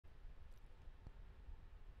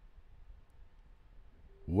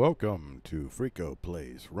Welcome to Freeqo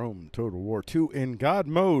Plays Rome Total War 2 in God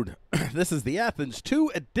Mode. This is the Athens 2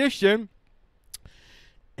 edition,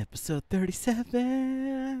 episode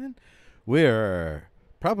 37. We're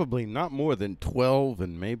probably not more than 12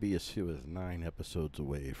 and maybe as few as 9 episodes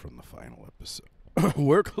away from the final episode.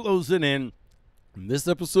 We're closing in this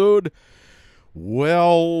episode.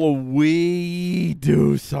 Well, we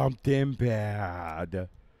do something bad.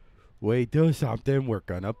 We do something. We're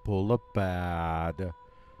gonna pull a bad.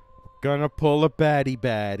 Gonna pull a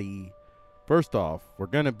baddie. First off, we're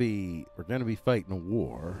gonna be fighting a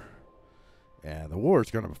war, and the war is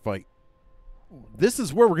gonna fight. This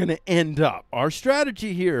is where we're gonna end up. Our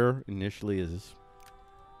strategy here initially is.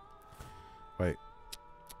 Wait,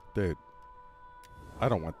 dude, I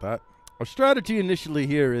don't want that. Our strategy initially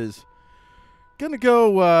here is gonna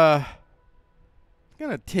go.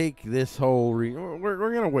 Gonna take this whole region.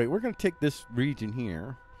 We're gonna wait. We're gonna take this region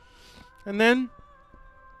here, and then.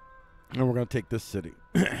 And we're going to take this city.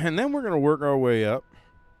 And then we're going to work our way up.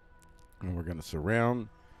 And we're going to surround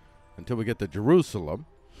until we get to Jerusalem.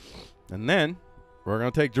 And then we're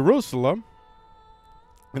going to take Jerusalem.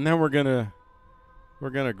 And then we're going to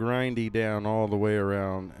grindy down all the way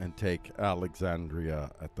around and take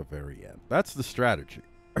Alexendria at the very end. That's the strategy.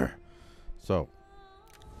 So,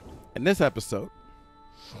 in this episode,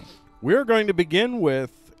 we're going to begin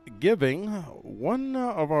with giving one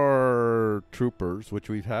of our troopers, which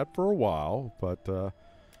we've had for a while, but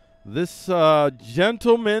this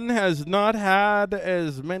gentleman has not had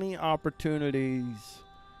as many opportunities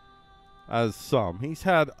as some. He's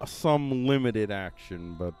had some limited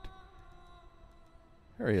action, but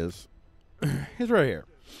here he is. He's right here.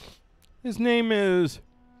 His name is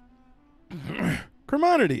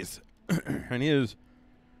Charmuthas, and he is,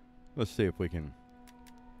 let's see if we can,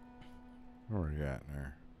 where are you at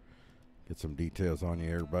there? Get some details on you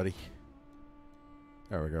here, buddy.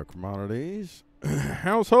 There we go, commodities.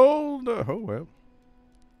 Household. Oh, well.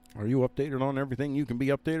 Are you updated on everything you can be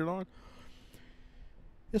updated on?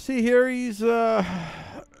 You see here, he's, yeah.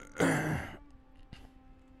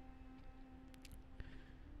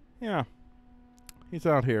 He's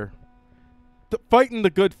out here. Fighting the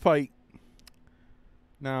good fight.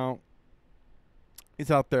 Now, he's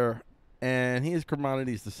out there. And he is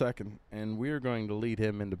Commodities the second, and we're going to lead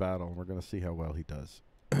him into battle. And we're going to see how well he does.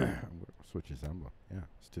 Switch his emblem. Yeah,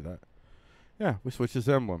 let's do that. Yeah, we switch his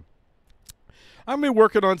emblem. I'm going to be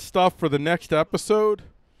working on stuff for the next episode.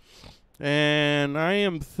 And I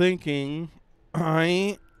am thinking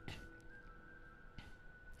I'm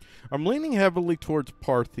leaning heavily towards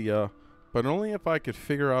Parthia, but only if I could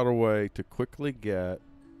figure out a way to quickly get,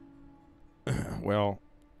 well,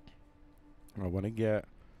 I want to get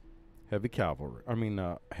heavy cavalry. I mean,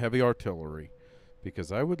 heavy artillery,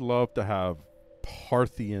 because I would love to have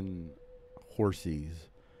Parthian horses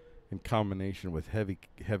in combination with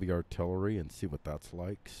heavy artillery and see what that's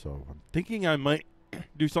like. So I'm thinking I might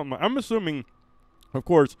do something. I'm assuming, of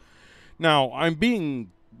course. Now I'm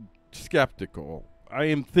being skeptical. I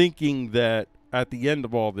am thinking that at the end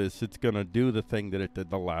of all this, it's gonna do the thing that it did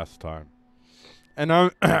the last time. And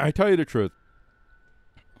I tell you the truth.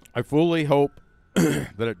 I fully hope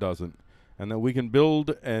that it doesn't, and that we can build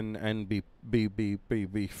and be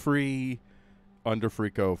free under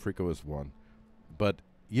Freeqo. Freeqo is one, but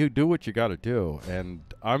you do what you got to do, and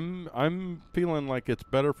I'm feeling like it's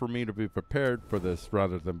better for me to be prepared for this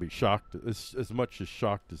rather than be shocked as much as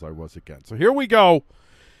shocked as I was again. So here we go.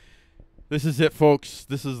 This is it, folks.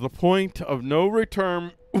 This is the point of no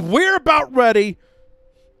return. We're about ready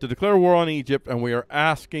to declare war on Egypt, and we are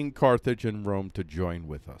asking Carthage and Rome to join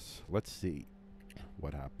with us. Let's see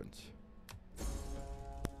what happens.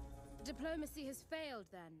 Diplomacy has failed,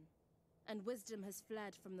 then, and wisdom has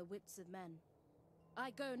fled from the wits of men. I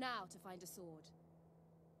go now to find a sword.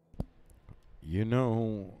 You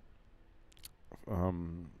know,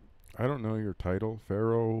 I don't know your title,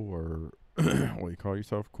 Pharaoh, or well, you call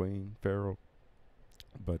yourself Queen, Pharaoh,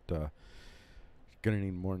 but you're gonna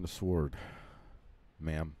need more than the sword,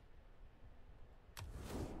 ma'am.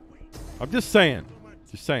 I'm just saying.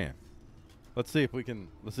 Just saying. Let's see if we can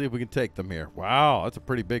take them here. Wow, that's a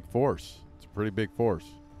pretty big force. It's a pretty big force.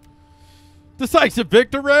 Decisive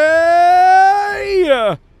victory!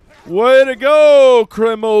 Way to go,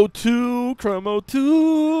 Cremo 2. Cremo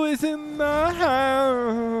 2 is in the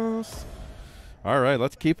house. All right,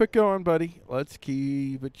 let's keep it going, buddy. Let's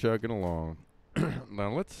keep it chugging along.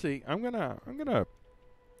 Now let's see. I'm gonna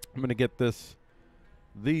get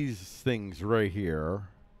these things right here.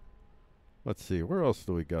 Let's see, where else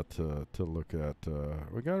do we got to look at?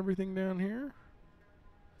 We got everything down here?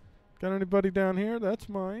 Got anybody down here? That's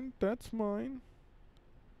mine. That's mine.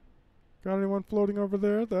 Got anyone floating over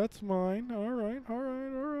there? That's mine. All right, all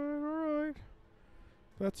right, all right, all right.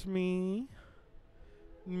 That's me.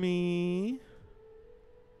 Me.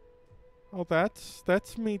 Oh,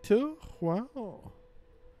 that's me too? Wow.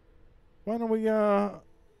 Why don't we why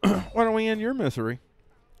don't we end your misery?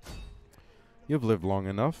 You've lived long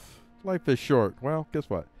enough. Life is short. Well,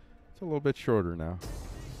 guess what? It's a little bit shorter now.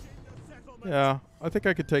 Yeah, I think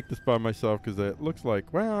I could take this by myself because it looks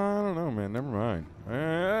like, well, I don't know, man. Never mind.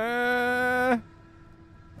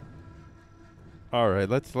 All right,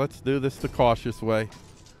 let's do this the cautious way.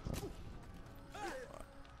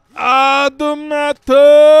 Admiral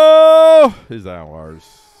is ours.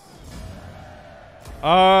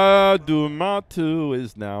 Admiral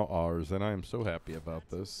is now ours, and I am so happy about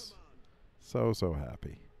this. So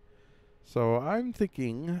happy. So I'm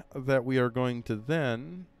thinking that we are going to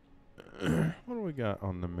then. What do we got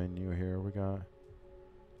on the menu here? We got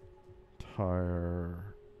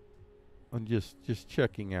tire. I'm just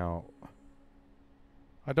checking out.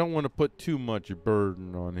 I don't want to put too much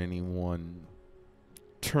burden on any one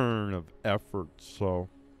turn of effort, so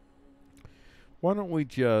why don't we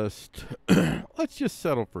just let's just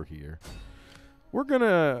settle for here. We're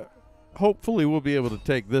gonna hopefully we'll be able to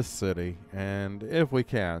take this city, and if we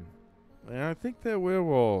can, and I think that we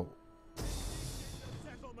will.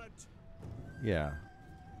 Yeah.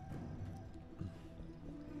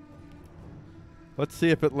 Let's see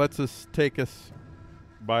if it lets us take us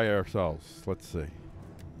by ourselves. Let's see.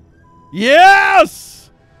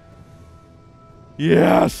 Yes!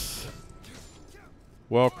 Yes!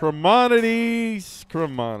 Well, commodities.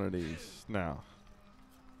 Now.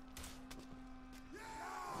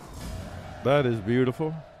 That is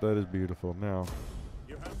beautiful. That is beautiful. Now.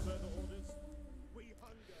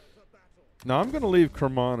 Now, I'm going to leave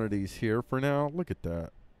commodities here for now. Look at that.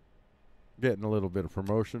 Getting a little bit of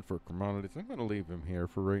promotion for commodities. I'm going to leave him here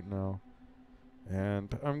for right now.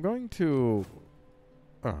 And I'm going to...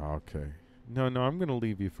 Oh, okay. No, I'm going to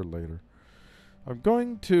leave you for later. I'm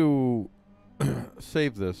going to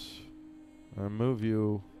save this and move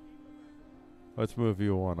you... Let's move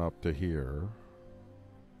you on up to here.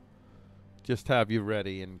 Just have you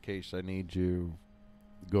ready in case I need you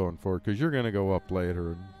going forward. Because you're going to go up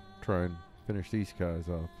later and try and finish these guys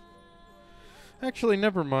up. Actually,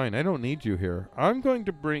 never mind. I don't need you here. I'm going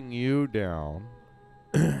to bring you down.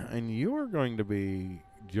 And you are going to be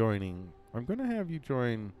joining. I'm going to have you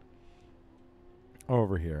join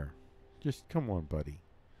over here. Just come on, buddy.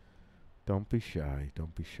 Don't be shy.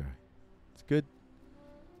 Don't be shy. It's good.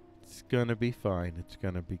 It's going to be fine. It's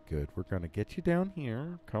going to be good. We're going to get you down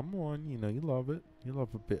here. Come on. You know you love it. You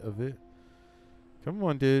love a bit of it. Come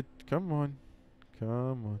on, dude. Come on.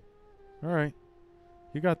 Come on. All right.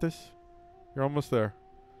 You got this. You're almost there.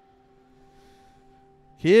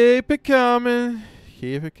 Keep it coming.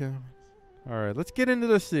 Keep it coming. All right. Let's get into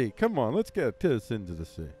the sea. Come on. Let's get this into the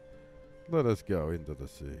sea. Let us go into the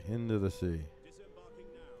sea. Into the sea.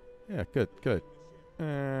 Yeah, good, good.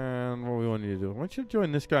 And what we want you to do, I want you to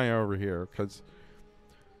join this guy over here, because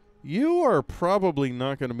you are probably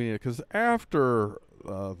not going to be, because after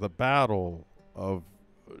the battle of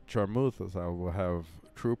Charmuthas, I will have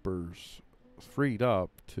troopers freed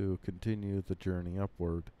up to continue the journey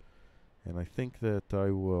upward. And I think that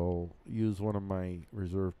I will use one of my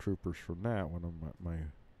reserve troopers from that, one of my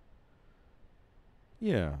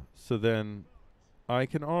yeah, so then I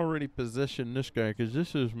can already position this guy, because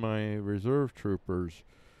this is my reserve troopers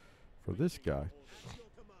for this guy.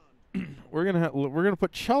 we're gonna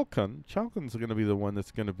put Chalcon. Chalcon's gonna be the one that's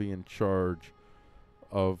gonna be in charge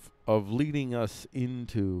of leading us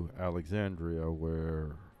into Alexendria,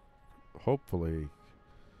 where hopefully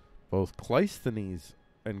both Cleisthenes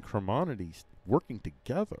and Chromonides working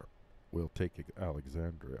together will take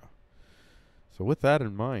Alexandria. So with that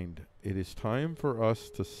in mind, it is time for us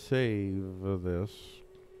to save this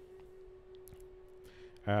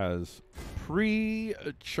as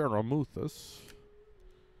pre-Charmuthas,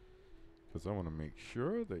 because I want to make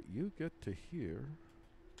sure that you get to hear.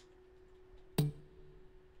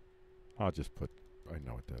 I'll just put, I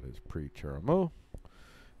know what that is, pre-Charamu.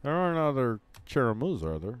 There aren't other Charamus,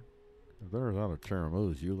 are there? If there's other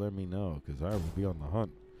Charamus, you let me know, because I will be on the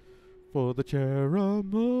hunt for the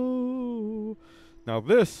Charamu. Now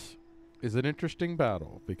this is an interesting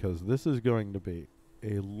battle, because this is going to be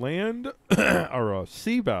a land or a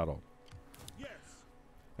sea battle. Yes.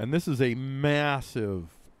 And this is a massive,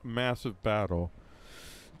 massive battle.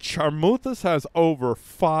 Charmuthas has over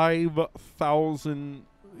 5,000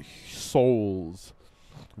 souls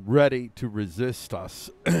ready to resist us.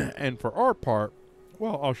 And for our part,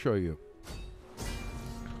 well, I'll show you.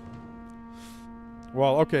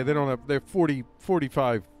 Well, okay, they don't have, they're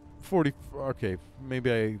 45 40, okay,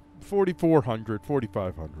 maybe 4,400,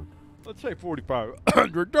 4,500. Let's say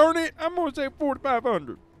 4,500. Darn it, I'm going to say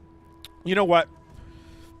 4,500. You know what?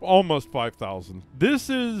 Almost 5,000. This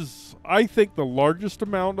is, I think, the largest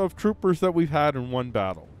amount of troopers that we've had in one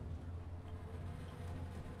battle.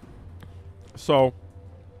 So,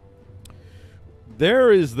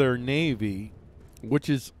 there is their navy, which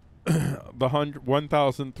is the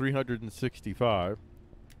 1,365.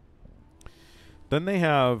 Then they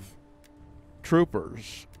have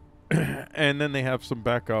troopers, and then they have some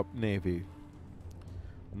backup navy.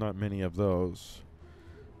 Not many of those.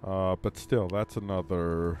 But still, that's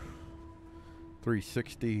another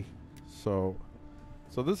 360. So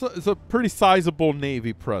this is a pretty sizable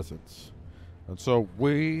navy presence. And so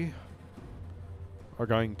we are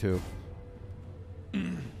going to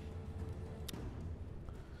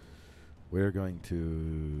we're going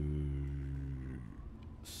to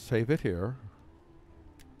save it here.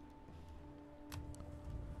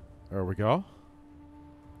 There we go.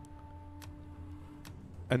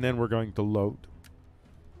 And then we're going to load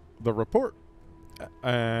the report.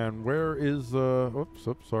 And where is oops,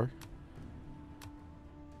 sorry.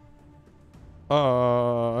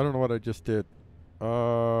 I don't know what I just did.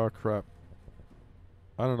 Crap.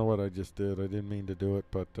 I don't know what I just did. I didn't mean to do it,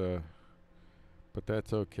 but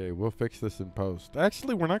that's okay. We'll fix this in post.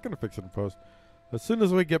 Actually, we're not going to fix it in post. As soon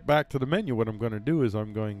as we get back to the menu, what I'm going to do is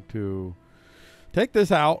I'm going to take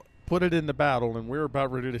this out, put it in the battle, and we're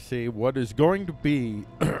about ready to see what is going to be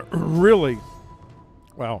really,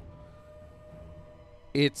 well,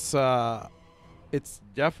 it's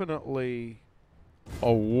definitely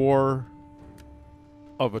a war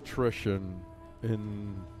of attrition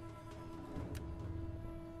in,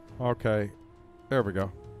 okay, there we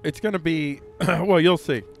go. It's going to be, well, you'll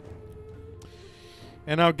see.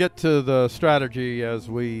 And I'll get to the strategy as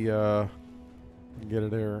we get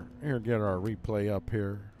it there. Here, get our replay up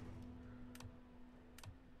here.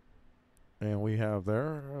 And we have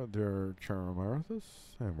there their Charmuthas,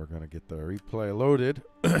 and we're going to get the replay loaded.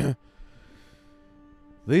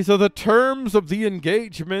 These are the terms of the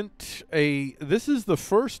engagement. This is the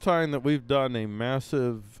first time that we've done a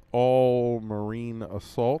massive all-marine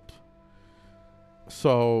assault.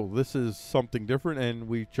 So this is something different, and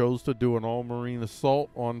we chose to do an all-marine assault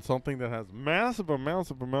on something that has massive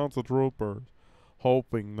amounts of troopers,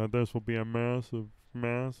 hoping that this will be a massive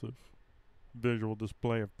visual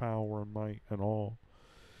display of power and might and all.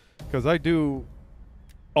 Because I do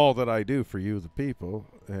all that I do for you, the people.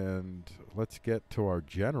 And let's get to our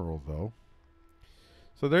general, though.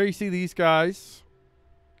 So there you see these guys.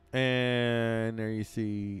 And there you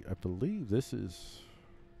see, I believe this is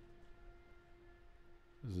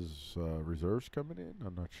reserves coming in.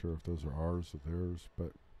 I'm not sure if those are ours or theirs,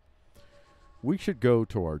 but we should go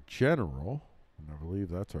to our general. And I believe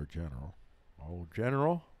that's our general. Oh,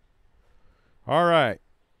 general. All right.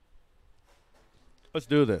 Let's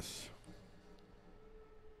do this.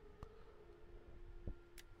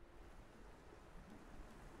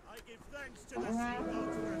 I give thanks to the sea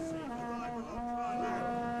gods for a safe arrival on dry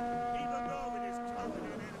land, even though it is covered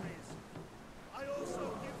in enemies. I also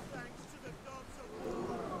give thanks to the gods of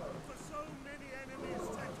war for so many enemies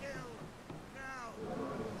to kill. Now,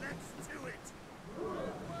 let's do it.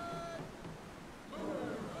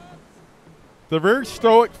 They're very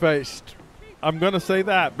stoic-faced. I'm going to say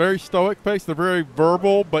that. Very stoic-faced. They're very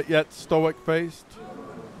verbal, but yet stoic-faced.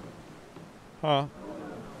 Huh.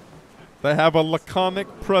 They have a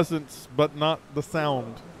laconic presence, but not the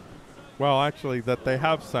sound. Well, actually, that they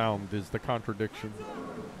have sound is the contradiction.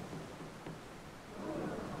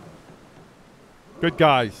 Good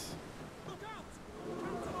guys.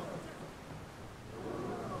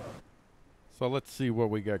 So let's see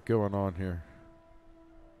what we got going on here.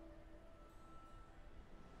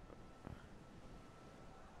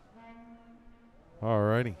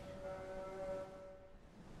 Alrighty.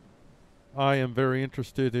 I am very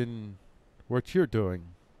interested in what you're doing.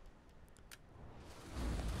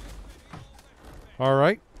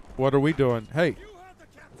 Alright. What are we doing? Hey.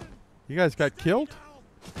 You guys got killed?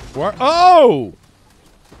 What? Oh!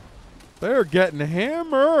 They're getting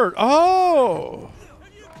hammered. Oh!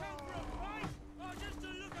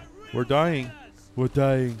 We're dying. We're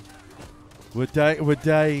dying. We're dying. We're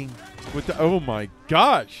dying. Oh my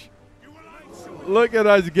gosh. Look at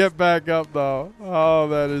us get back up, though. Oh,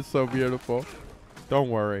 that is so beautiful. Don't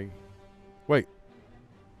worry. Wait.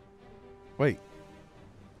 Wait.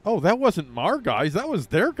 Oh, that wasn't our guys. That was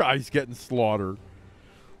their guys getting slaughtered.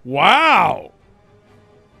 Wow.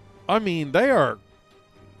 I mean, they are...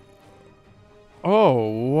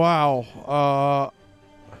 Oh, wow.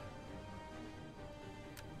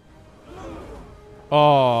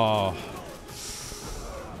 Oh.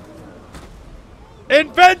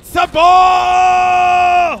 Invincible!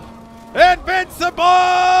 Invincible!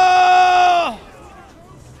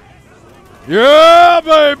 Yeah,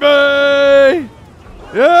 baby!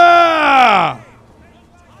 Yeah!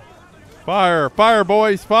 Fire, fire,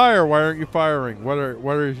 boys, fire! Why aren't you firing? What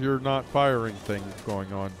is your not firing thing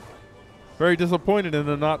going on? Very disappointed in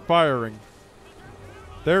the not firing.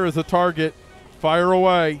 There is a target. Fire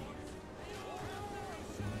away.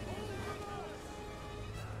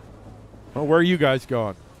 Oh, where are you guys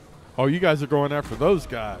going? Oh, you guys are going after those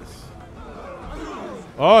guys.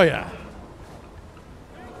 Oh, yeah.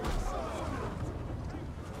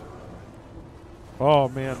 Oh,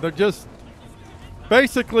 man. They're just...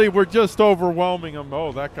 Basically, we're just overwhelming them.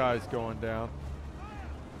 Oh, that guy's going down.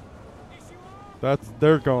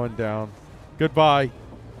 They're going down. Goodbye.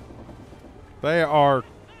 They are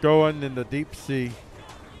going in the deep sea.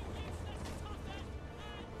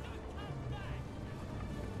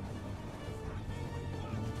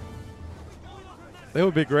 It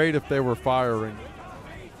would be great if they were firing.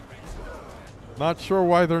 Not sure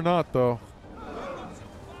why they're not, though.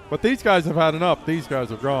 But these guys have had enough. These guys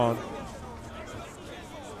are gone.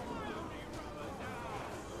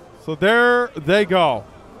 So there they go.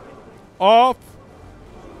 Off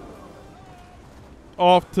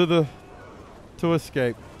to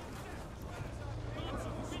escape.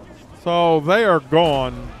 So they are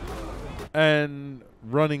gone and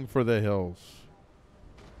running for the hills.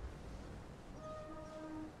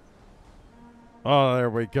 Oh, there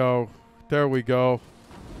we go. There we go.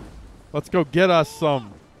 Let's go get us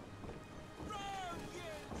some.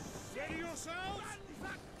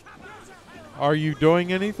 Are you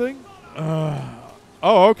doing anything? Oh,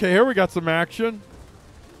 okay. Here we got some action.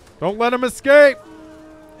 Don't let him escape.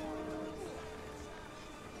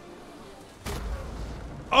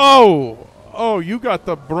 Oh, you got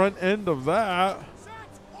the brunt end of that.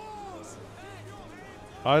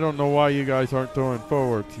 I don't know why you guys aren't throwing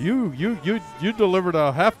forwards. You delivered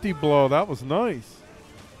a hefty blow. That was nice.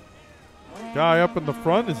 Guy up in the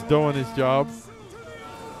front is doing his job.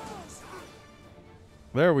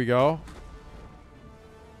 There we go.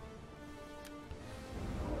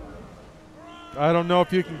 I don't know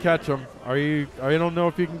if you can catch him. I don't know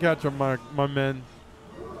if you can catch him, my men.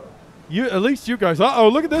 At least you guys. Uh-oh,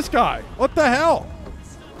 look at this guy. What the hell?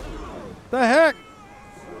 The heck?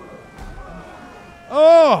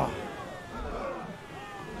 Oh.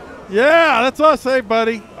 Yeah, that's us, hey,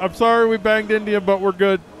 buddy. I'm sorry we banged into you, but we're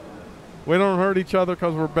good. We don't hurt each other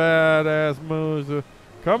because we're badass moves.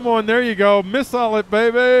 Come on, there you go. Missile it,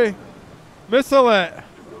 baby. Missile it.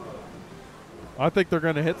 I think they're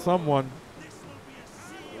going to hit someone.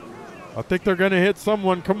 I think they're going to hit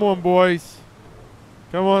someone. Come on, boys.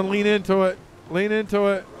 Come on, lean into it. Lean into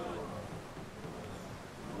it.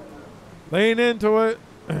 Lean into it.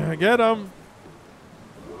 Get them.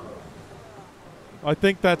 I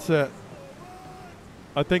think that's it.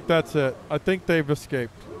 I think that's it. I think they've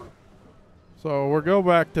escaped. So we'll go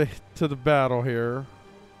back to the battle here.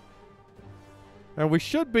 And we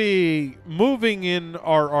should be moving in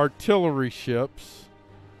our artillery ships.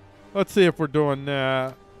 Let's see if we're doing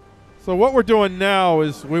that. So what we're doing now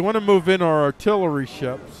is we want to move in our artillery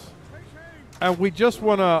ships. And we just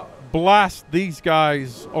want to blast these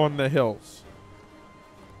guys on the hills.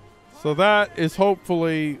 So that is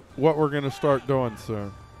hopefully what we're going to start doing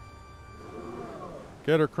soon.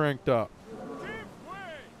 Get her cranked up.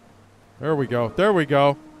 There we go. There we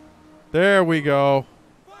go. There we go.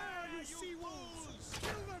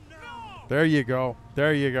 There you go.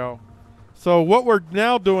 There you go. So what we're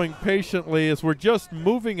now doing patiently is we're just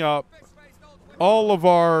moving up all of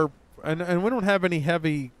our, and we don't have any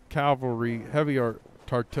heavy cavalry, heavy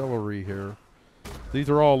artillery here. These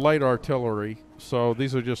are all light artillery. So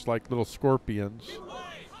these are just like little scorpions.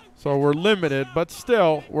 So we're limited, but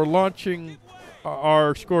still we're launching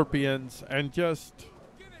our scorpions and just,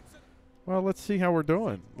 well, let's see how we're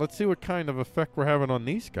doing. Let's see what kind of effect we're having on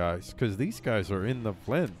these guys, because these guys are in the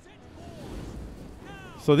Flynn.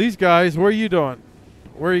 So these guys, where are you doing?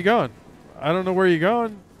 Where are you going? I don't know where you're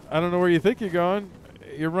going. I don't know where you think you're going.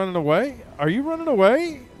 You're running away? Are you running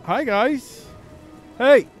away? Hi, guys.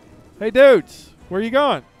 Hey. Hey, dudes. Where are you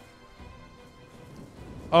going?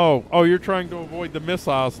 Oh, you're trying to avoid the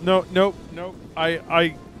missiles. No.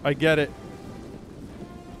 I get it.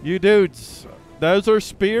 You dudes, those are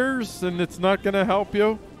spears, and it's not going to help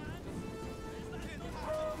you.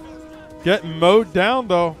 Getting mowed down,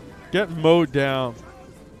 though. Getting mowed down.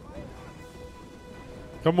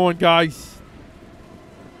 Come on, guys.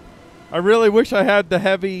 I really wish I had the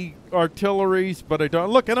heavy artilleries, but I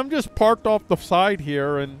don't. Look, and I'm just parked off the side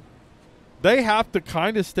here, and they have to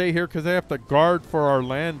kind of stay here because they have to guard for our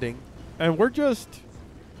landing. And we're just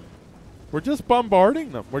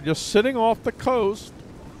bombarding them. We're just sitting off the coast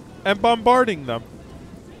and bombarding them.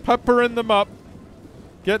 Peppering them up.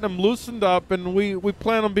 Getting them loosened up. And we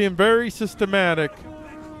plan on being very systematic.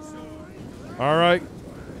 All right.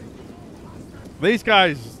 These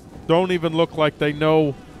guys don't even look like they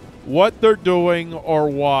know what they're doing or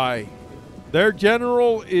why. Their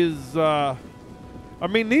general is, I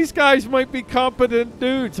mean, these guys might be competent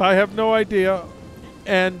dudes. I have no idea.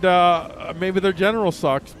 And maybe their general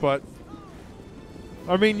sucks, but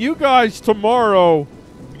I mean, you guys tomorrow,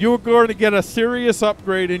 you're going to get a serious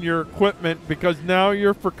upgrade in your equipment because now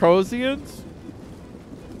you're Freeqosians.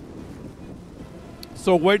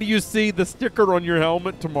 So where do you see the sticker on your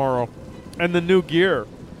helmet tomorrow and the new gear?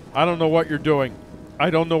 I don't know what you're doing. I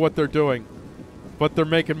don't know what they're doing, but they're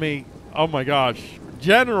making me, oh my gosh,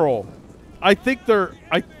 general. I think they're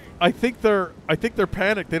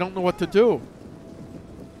panicked. They don't know what to do.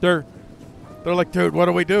 They're like, dude, what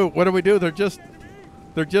do we do? What do we do? They're just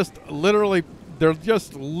literally,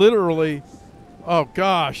 oh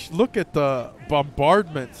gosh, look at the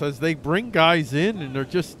bombardments as they bring guys in, and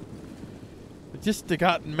they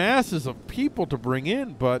got masses of people to bring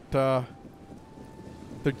in, but they're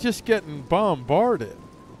just getting bombarded.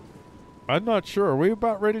 I'm not sure. Are we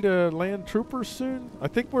about ready to land troopers soon? I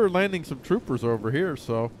think we're landing some troopers over here,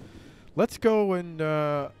 so let's go and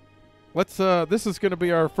this is going to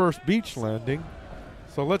be our first beach landing.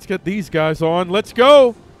 So let's get these guys on. Let's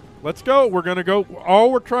go. Let's go. We're going to go.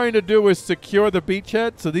 All we're trying to do is secure the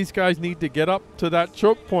beachhead, so these guys need to get up to that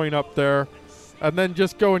choke point up there and then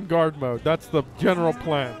just go in guard mode. That's the general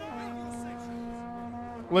plan.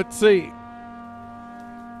 Let's see.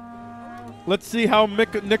 Let's see how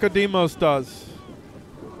Nikodemos does.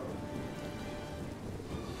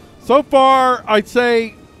 So far, I'd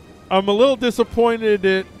say I'm a little disappointed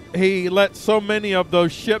that he let so many of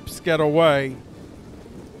those ships get away.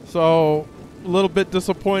 So, a little bit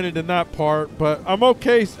disappointed in that part, but I'm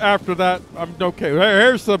okay after that. I'm okay.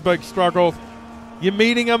 Here's the big struggle. You're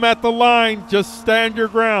meeting them at the line. Just stand your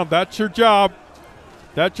ground. That's your job.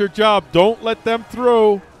 That's your job. Don't let them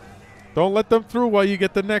through. Don't let them through while you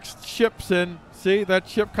get the next ships in. See that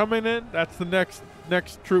ship coming in? That's the next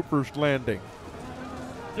troopers landing.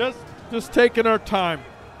 Just taking our time.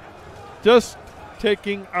 Just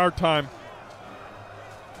taking our time.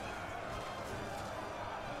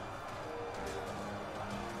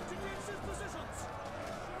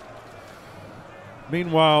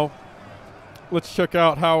 Meanwhile, let's check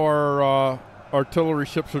out how our artillery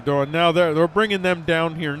ships are doing. Now they're bringing them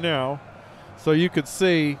down here now, so you could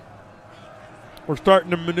see we're starting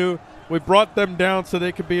to maneuver. We brought them down so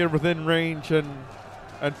they could be within range and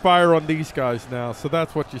fire on these guys now. So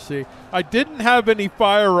that's what you see. I didn't have any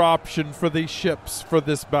fire option for these ships for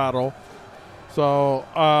this battle, so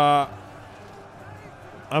I'm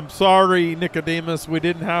sorry, Nikodemos. We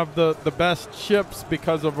didn't have the best ships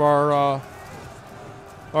because of our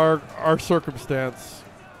circumstance,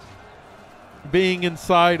 being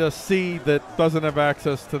inside a sea that doesn't have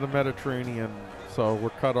access to the Mediterranean. So we're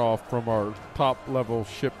cut off from our top level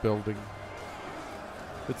shipbuilding.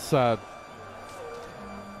 It's sad.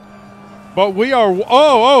 But we are,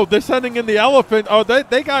 they're sending in the elephant. Oh,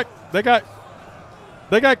 they got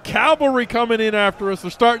cavalry coming in after us.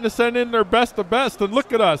 They're starting to send in their best of best. And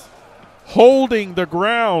look at us holding the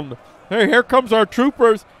ground. Hey, here comes our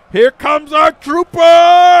troopers. Here comes our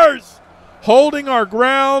troopers! Holding our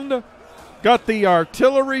ground. Got the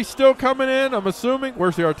artillery still coming in, I'm assuming.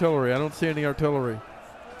 Where's the artillery? I don't see any artillery.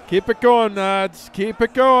 Keep it going, lads. Keep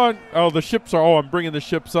it going. Oh, the ships are... Oh, I'm bringing the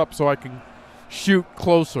ships up so I can shoot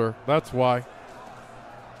closer. That's why.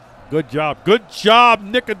 Good job. Good job,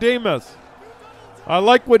 Nikodemos. I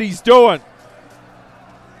like what he's doing.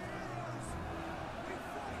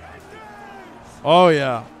 Oh,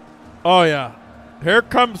 yeah. Oh, yeah. Here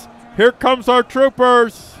comes our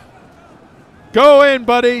troopers. Go in,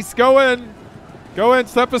 buddies. Go in. Go in.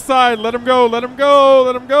 Step aside. Let them go. Let them go.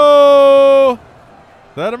 Let them go.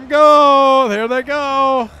 Let them go. There they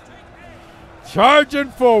go.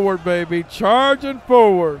 Charging forward, baby. Charging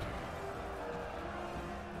forward.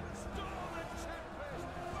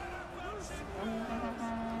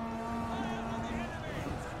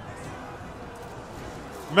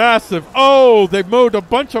 Massive. Oh, they moved a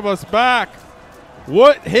bunch of us back.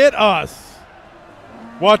 What hit us?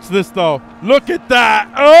 Watch this, though. Look at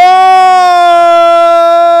that. Oh!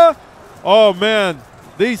 Oh, man.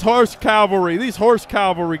 These horse cavalry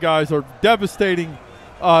guys are devastating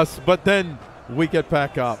us, but then we get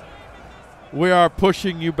back up. We are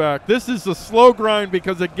pushing you back. This is a slow grind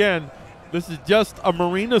because, again, This is just a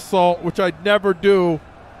marine assault, which I'd never do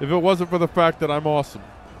if it wasn't for the fact that I'm awesome.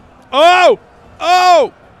 Oh!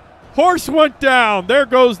 Oh! Horse went down. There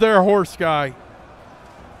goes their horse guy.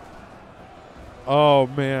 Oh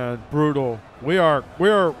man, brutal.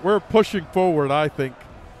 We're pushing forward, I think.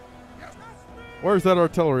 Where's that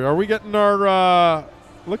artillery? Are we getting our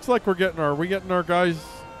looks like we're getting our guys?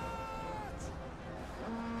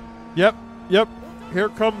 Yep. Here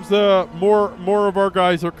comes more of our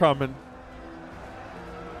guys are coming.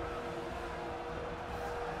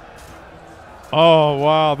 Oh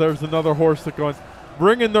wow, there's another horse that going,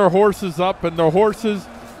 bringing their horses up, and their horses,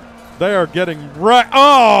 they are getting wrecked.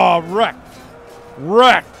 Oh,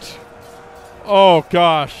 wrecked. Oh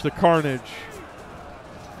gosh, the carnage.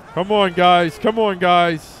 Come on guys,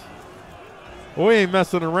 we ain't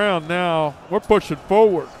messing around now. We're pushing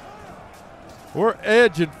forward. We're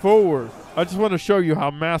edging forward. I just want to show you how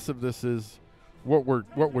massive this is, what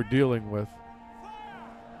we're dealing with.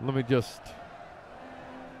 Let me just,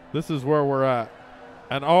 this is where we're at.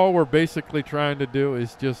 And all we're basically trying to do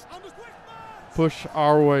is just push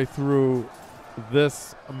our way through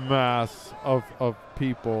this mass of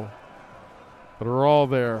people that are all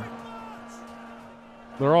there.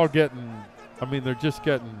 They're all getting, I mean, they're just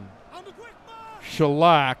getting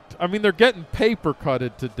shellacked. I mean, they're getting paper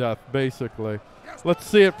cutted to death, basically. Let's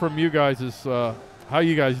see it from you guys. How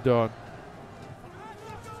you guys doing?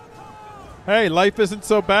 Hey, life isn't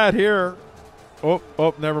so bad here.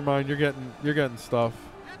 Oh, never mind. You're getting stuff.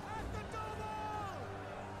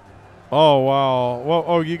 Oh wow. Well,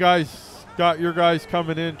 oh, you guys got your guys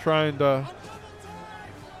coming in trying to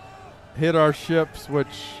hit our ships,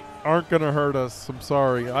 which aren't gonna hurt us. I'm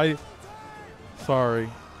sorry. Sorry.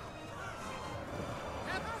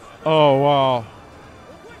 Oh wow.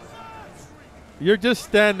 You're just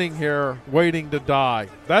standing here waiting to die.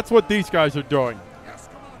 That's what these guys are doing.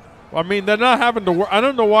 I mean, they're not having to work. I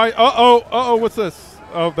don't know why. Uh-oh, what's this?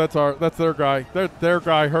 Oh, that's their guy. Their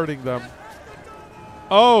guy hurting them.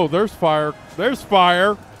 Oh, there's fire. There's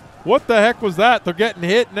fire. What the heck was that? They're getting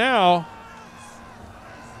hit now.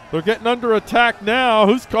 They're getting under attack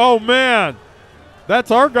now. Oh man. That's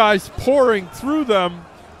our guys pouring through them.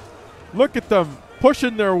 Look at them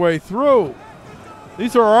pushing their way through.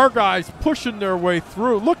 These are our guys pushing their way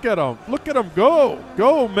through. Look at them. Look at them go.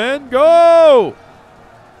 Go, men, go.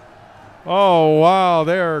 Oh, wow.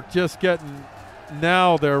 They're just getting,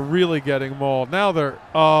 now they're really getting mauled. Now they're,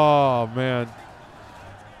 oh, man.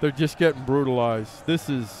 They're just getting brutalized. This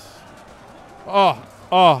is,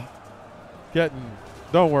 getting,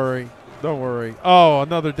 don't worry. Oh,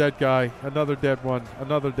 another dead guy. Another dead one.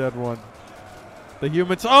 The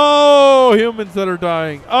humans, humans that are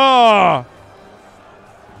dying.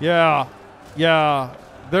 Yeah,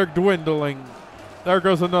 they're dwindling. There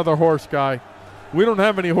goes another horse guy. We don't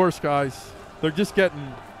have any horse guys. They're just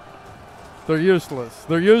getting, they're useless.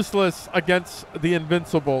 They're useless against the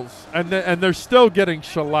invincibles. And they're still getting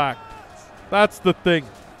shellacked. That's the thing.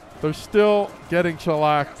 They're still getting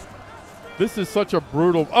shellacked. This is such a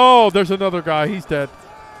brutal, there's another guy. He's dead.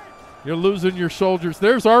 You're losing your soldiers.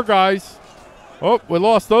 There's our guys. Oh, we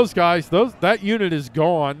lost those guys. That unit is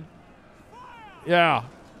gone. Yeah.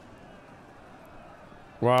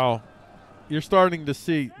 Wow, you're starting to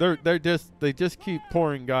see they just keep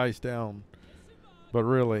pouring guys down, but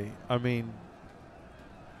really, I mean,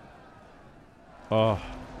 whoo.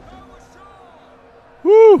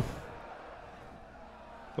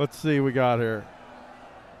 Let's see, we got here.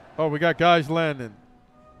 Oh, we got guys landing.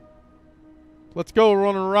 Let's go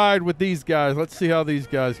run a ride with these guys. Let's see how these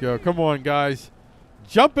guys go. Come on, guys,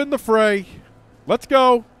 jump in the fray. Let's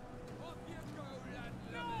go.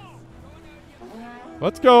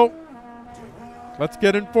 Let's go. Let's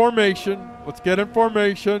get in formation.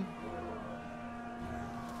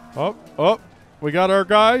 Oh, we got our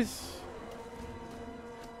guys.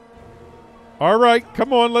 All right,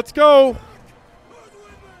 come on, let's go.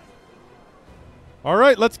 All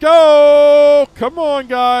right, let's go. Come on,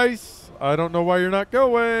 guys. I don't know why you're not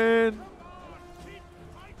going.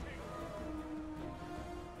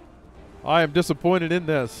 I am disappointed in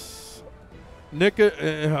this. Nick.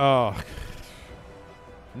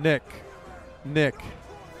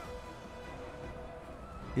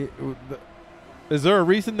 Is there a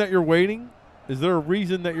reason that you're waiting? Is there a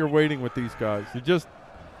reason that you're waiting with these guys? You just,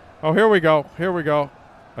 here we go.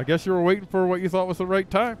 I guess you were waiting for what you thought was the right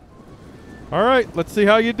time. All right, let's see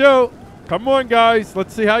how you do. Come on, guys.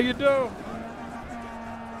 Let's see how you do.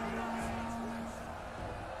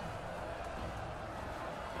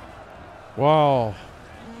 Wow.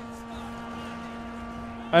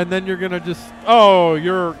 And then you're gonna just,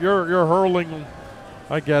 you're hurling.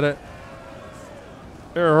 I get it.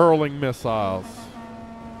 They're hurling missiles.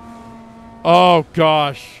 Oh,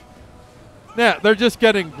 gosh. Yeah, they're just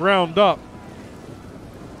getting ground up.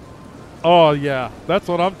 Oh, yeah. That's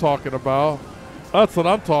what I'm talking about. That's what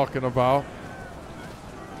I'm talking about.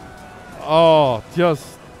 Oh,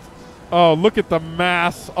 just... Oh, look at the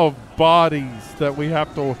mass of bodies that we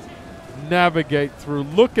have to navigate through.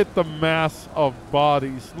 Look at the mass of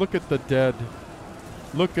bodies. Look at the dead.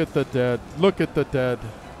 Look at the dead. Look at the dead.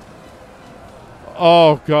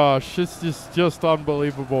 Oh, gosh. It's just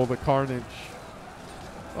unbelievable, the carnage.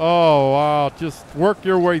 Oh, wow. Just work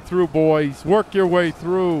your way through, boys. Work your way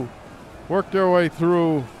through. Work your way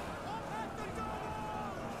through.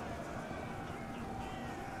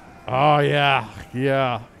 Oh, yeah.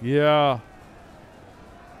 Yeah. Yeah.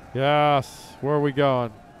 Yes. Where are we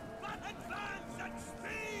going?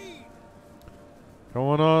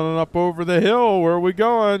 Going on and up over the hill. Where are we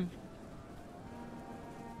going?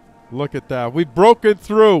 Look at that. We've broken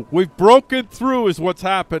through. We've broken through is what's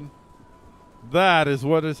happened. That is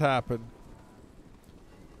what has happened.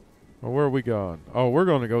 Well, where are we going? Oh, we're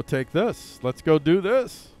going to go take this. Let's go do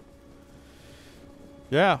this.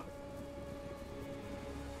 Yeah.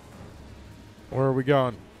 Where are we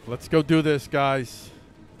going? Let's go do this, guys.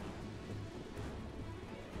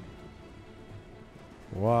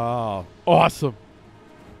 Wow. Awesome.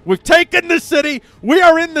 We've taken the city. We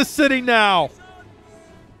are in the city now.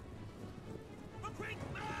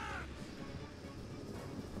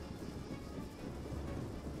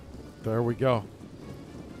 There we go.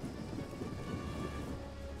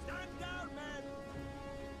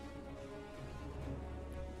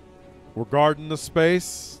 We're guarding the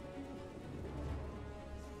space.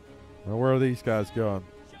 Now, where are these guys going?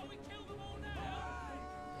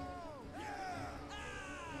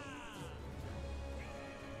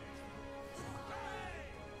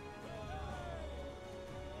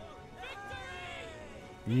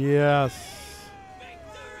 Yes.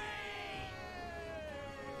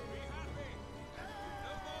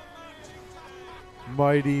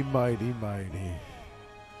 Mighty, mighty, mighty.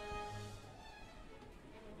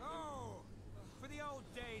 Oh, for the old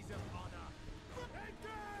days of honor.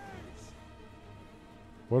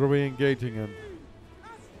 What are we engaging in?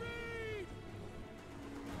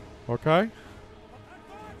 Okay.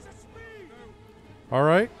 All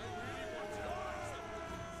right.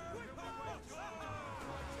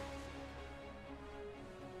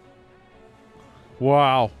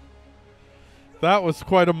 Wow. That was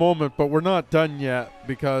quite a moment, but we're not done yet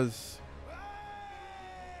because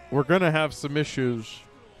we're going to have some issues.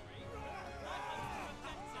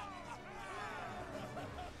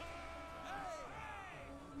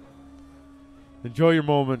 Enjoy your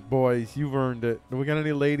moment, boys. You've earned it. Do we got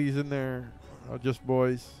any ladies in there? Oh, just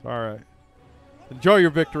boys? All right. Enjoy your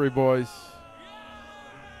victory, boys.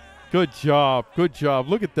 Good job. Good job.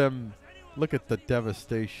 Look at them. Look at the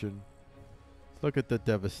devastation. Look at the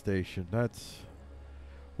devastation. That's...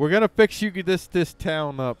 We're going to fix you this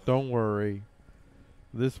town up. Don't worry.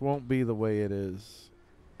 This won't be the way it is.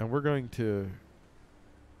 And we're going to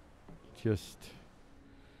just...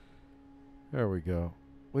 There we go.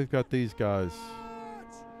 We've got these guys.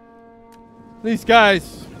 These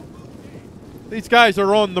guys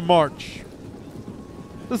are on the march.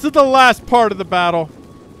 This is the last part of the battle.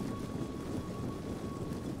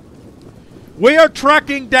 We are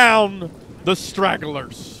tracking down the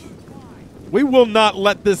stragglers. We will not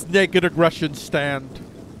let this naked aggression stand.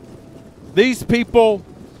 These people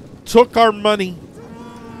took our money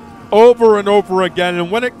over and over again,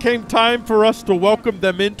 and when it came time for us to welcome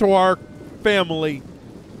them into our family,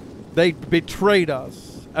 they betrayed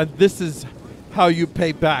us. And this is how you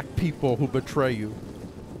pay back people who betray you.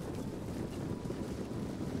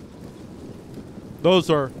 Those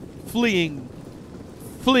are fleeing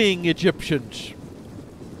Egyptians.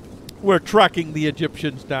 We're tracking the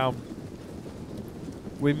Egyptians down.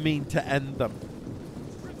 We mean to end them.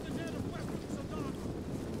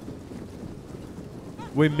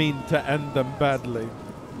 We mean to end them badly.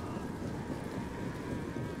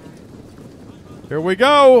 Here we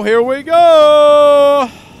go. Here we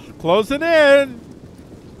go. Closing in.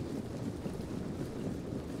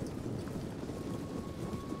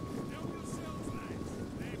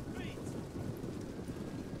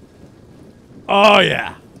 Oh,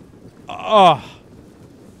 yeah. Oh.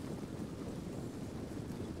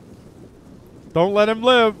 Don't let him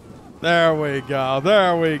live. There we go.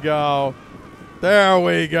 There we go. There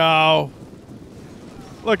we go.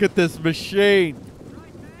 Look at this machine.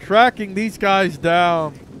 Tracking these guys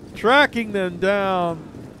down. Tracking them down.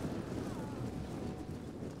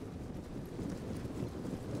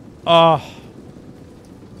 Ah.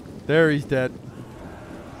 There he's dead.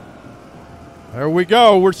 There we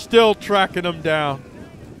go. We're still tracking them down.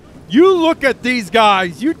 You look at these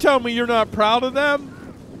guys. You tell me you're not proud of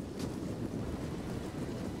them?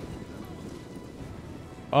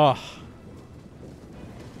 Ugh.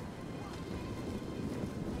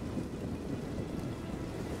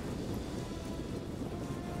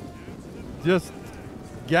 Just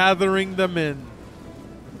gathering them in.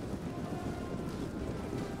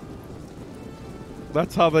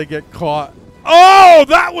 That's how they get caught. Oh,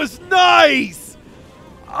 that was nice!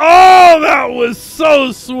 Oh, that was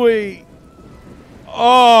so sweet.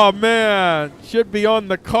 Oh, man. Should be on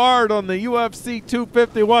the card on the UFC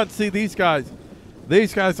 251. See, these guys.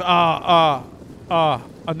 These guys. Another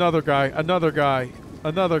guy.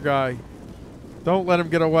 Don't let him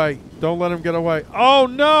get away. Don't let him get away. Oh,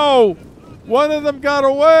 no. One of them got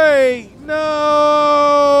away.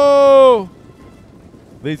 No.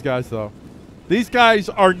 These guys, though. These guys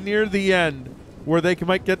are near the end where they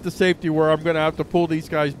might get to safety where I'm going to have to pull these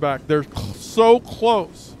guys back. They're so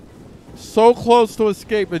close. So close to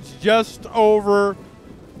escape. It's just over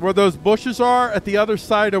where those bushes are. At the other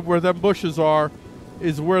side of where them bushes are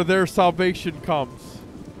is where their salvation comes.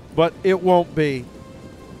 But it won't be.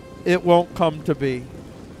 It won't come to be.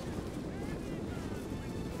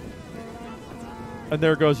 And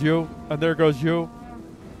there goes you. And there goes you.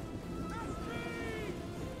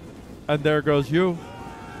 And there goes you.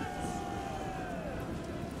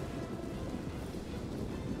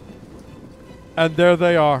 And there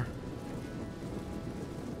they are.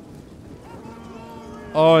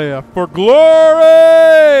 Oh, yeah. For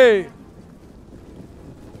glory!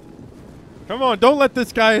 Come on, don't let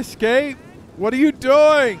this guy escape. What are you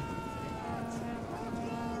doing?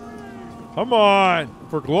 Come on.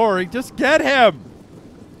 For glory. Just get him.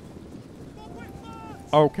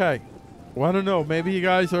 Okay. Well, I don't know. Maybe you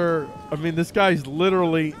guys are... I mean, this guy's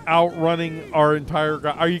literally outrunning our entire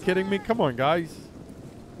guy. Are you kidding me? Come on, guys.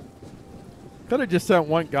 Could have just sent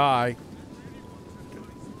one guy.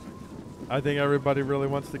 I think everybody really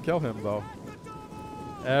wants to kill him, though.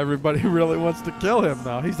 Everybody really wants to kill him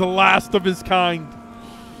now. He's the last of his kind.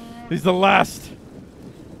 He's the last.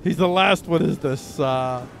 He's the last. What is this?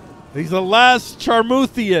 He's the last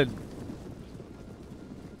Charmuthian.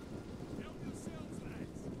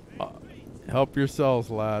 Help yourselves,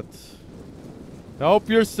 lads. Help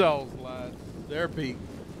yourselves, lads. There, Pete.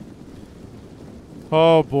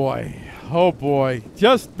 Oh, boy. Oh, boy.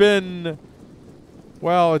 Just been...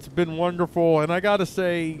 Well, it's been wonderful. And I got to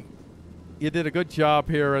say, you did a good job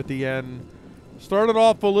here at the end. Started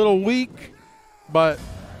off a little weak, but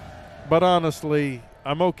honestly,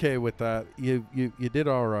 I'm okay with that. You did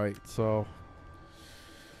all right. So,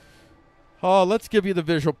 oh, let's give you the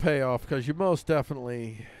visual payoff because you most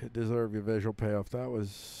definitely deserve your visual payoff. That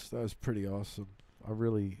was pretty awesome. I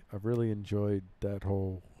really enjoyed that the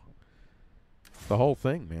whole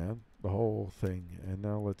thing, man. The whole thing. And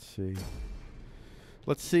now let's see.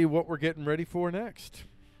 Let's see what we're getting ready for next.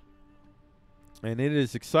 And it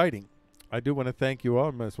is exciting. I do want to thank you all.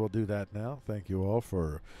 I might as well do that now. Thank you all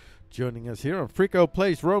for joining us here on Freeqo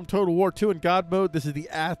Plays Rome Total War 2 in God Mode. This is the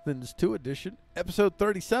Athens 2 edition, episode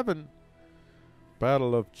 37,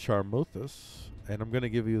 Battle of Charmuthas. And I'm going to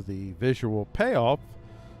give you the visual payoff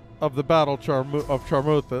of the Battle of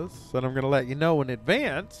Charmuthas. And I'm going to let you know in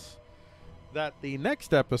advance that the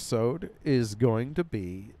next episode is going to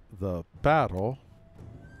be the Battle...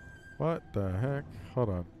 What the heck? Hold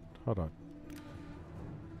on.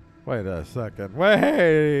 Wait a second.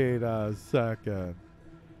 Wait a second.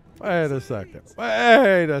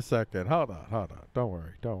 Hold on. Don't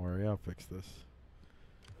worry. I'll fix this.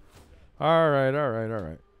 All right.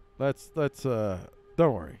 Let's don't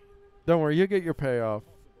worry. You get your payoff.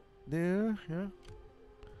 Yeah.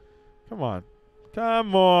 Come on.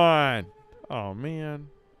 Oh, man.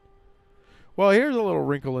 Well, here's a little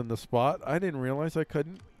wrinkle in the spot. I didn't realize I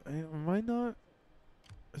couldn't. Am I not?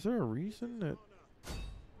 Is there a reason that...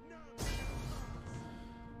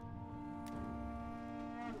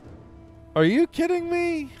 Are you kidding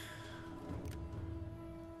me?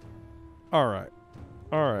 All right.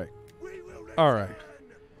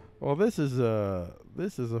 Well, this is a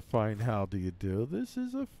fine how do you do.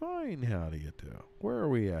 Where are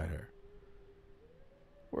we at here?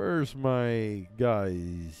 Where's my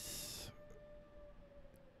guys?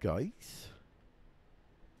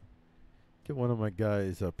 Get one of my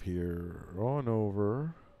guys up here. On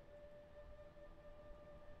over.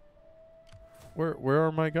 Where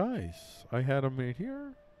are my guys? I had them in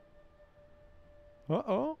here.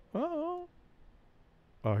 Uh-oh.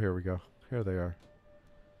 Oh, here we go. Here they are.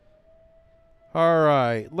 All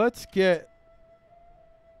right. Let's get...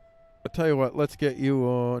 I'll tell you what. Let's get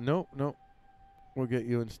you... Nope. We'll get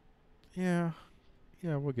you Yeah.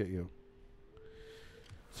 Yeah, we'll get you.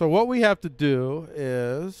 So what we have to do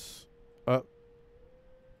is...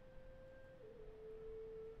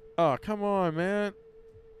 oh, come on, man.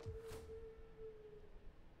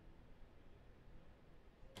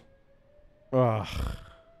 Ugh.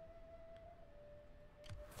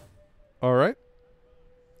 All right.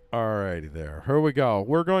 Alrighty there. Here we go.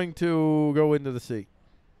 We're going to go into the sea.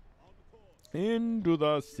 Into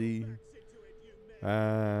the sea.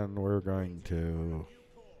 And we're going to...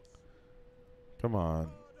 come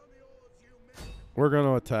on. We're going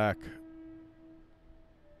to attack.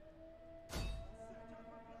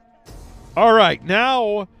 All right.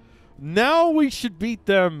 Now we should beat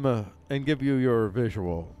them and give you your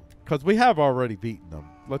visual. Because we have already beaten them.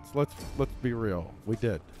 Let's be real. We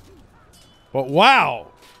did. But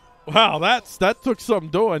wow. Wow, that took some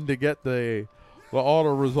doing to get the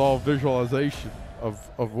auto-resolve visualization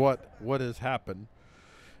of what has happened.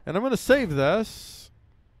 And I'm going to save this.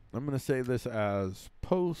 I'm going to save this as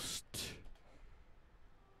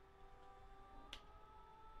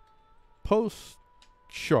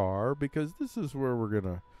post-char, because this is where we're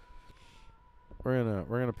gonna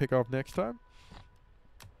pick off next time.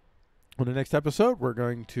 On the next episode, we're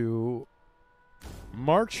going to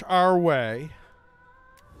march our way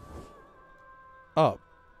up.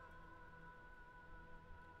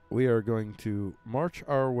 We are going to march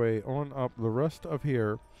our way on up the rest of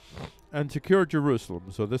here and secure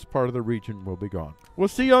Jerusalem, so this part of the region will be gone. We'll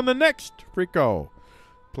see you on the next Freeqo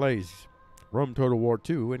Plays Rome Total War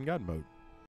 2 in God Mode.